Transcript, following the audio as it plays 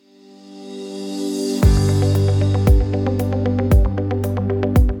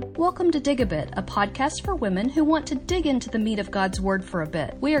Dig a Bit, a podcast for women who want to dig into the meat of God's Word for a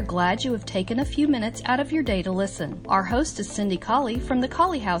bit. We are glad you have taken a few minutes out of your day to listen. Our host is Cindy Colley from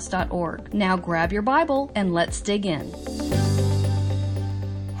thecolleyhouse.org. Now grab your Bible and let's dig in.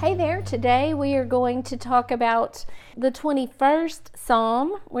 Hey there, today we are going to talk about the 21st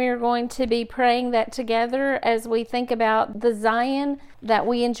Psalm. We are going to be praying that together as we think about the Zion that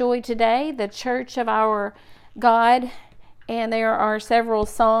we enjoy today, the church of our God. And there are several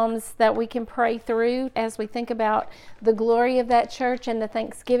Psalms that we can pray through as we think about the glory of that church and the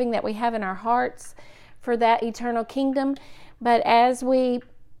thanksgiving that we have in our hearts for that eternal kingdom. But as we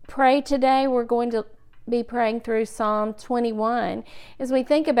pray today, we're going to be praying through Psalm 21. As we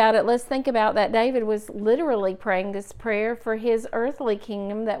think about it, let's think about that David was literally praying this prayer for his earthly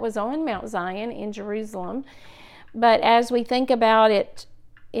kingdom that was on Mount Zion in Jerusalem. But as we think about it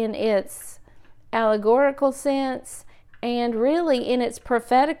in its allegorical sense and really in its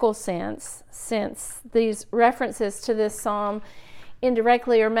prophetical sense, since these references to this psalm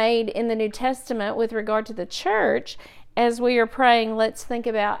indirectly are made in the New Testament with regard to the church, as we are praying, let's think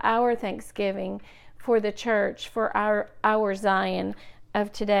about our thanksgiving for the church, for our Zion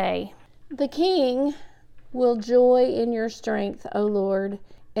of today. The King will joy in your strength, O Lord,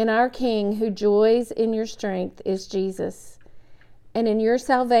 and our King who joys in your strength is Jesus. And in your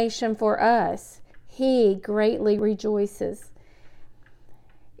salvation for us, he greatly rejoices.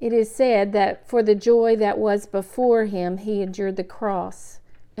 It is said that for the joy that was before him, he endured the cross.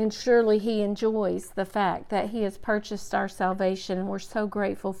 And surely he enjoys the fact that he has purchased our salvation, and we're so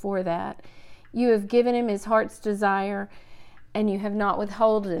grateful for that. You have given him his heart's desire, and you have not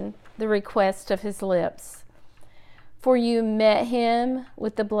withholden the request of his lips. For you met him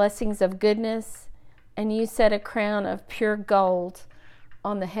with the blessings of goodness, and you set a crown of pure gold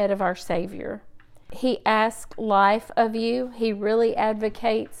on the head of our Savior. He asked life of you. He really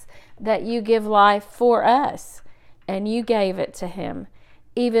advocates that you give life for us, and you gave it to him.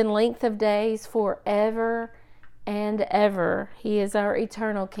 Even length of days forever and ever. He is our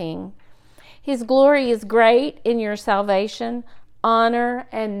eternal King. His glory is great in your salvation. Honor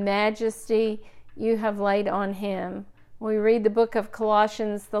and majesty you have laid on him. When we read the book of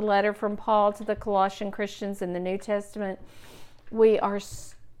Colossians, the letter from Paul to the Colossian Christians in the New Testament, we are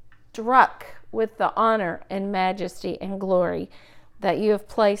struck with the honor and majesty and glory that you have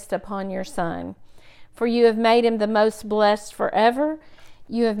placed upon your Son. For you have made him the most blessed forever.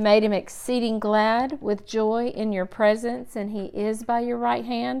 You have made him exceeding glad with joy in your presence, and he is by your right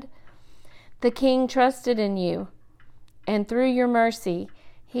hand. The King trusted in you, and through your mercy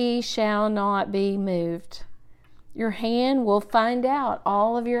he shall not be moved. Your hand will find out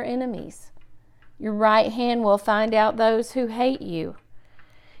all of your enemies. Your right hand will find out those who hate you.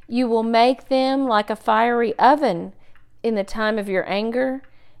 You will make them like a fiery oven in the time of your anger,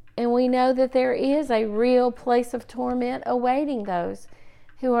 and we know that there is a real place of torment awaiting those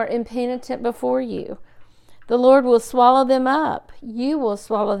who are impenitent before you. The Lord will swallow them up. You will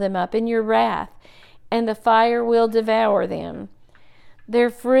swallow them up in your wrath, and the fire will devour them. Their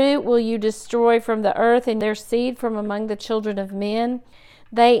fruit will you destroy from the earth, and their seed from among the children of men.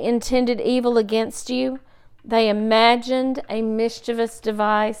 They intended evil against you. They imagined a mischievous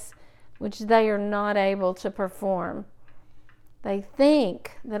device which they are not able to perform. They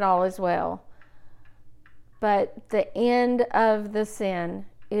think that all is well, but the end of the sin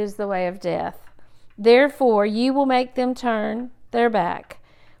is the way of death. Therefore, you will make them turn their back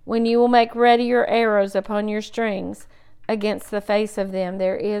when you will make ready your arrows upon your strings against the face of them.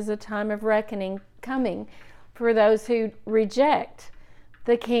 There is a time of reckoning coming for those who reject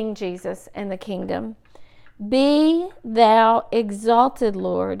the King Jesus and the kingdom. Be thou exalted,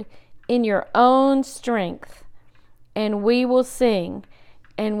 Lord, in your own strength, and we will sing,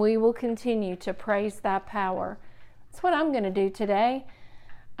 and we will continue to praise thy power. That's what I'm going to do today.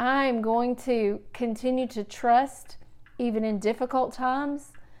 I'm going to continue to trust, even in difficult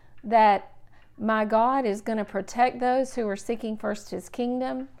times, that my God is going to protect those who are seeking first his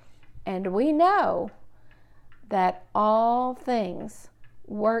kingdom. And we know that all things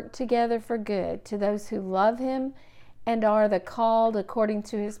work together for good to those who love him and are the called according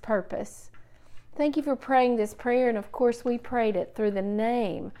to his purpose. Thank you for praying this prayer. And of course, we prayed it through the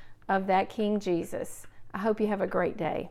name of that King Jesus. I hope you have a great day.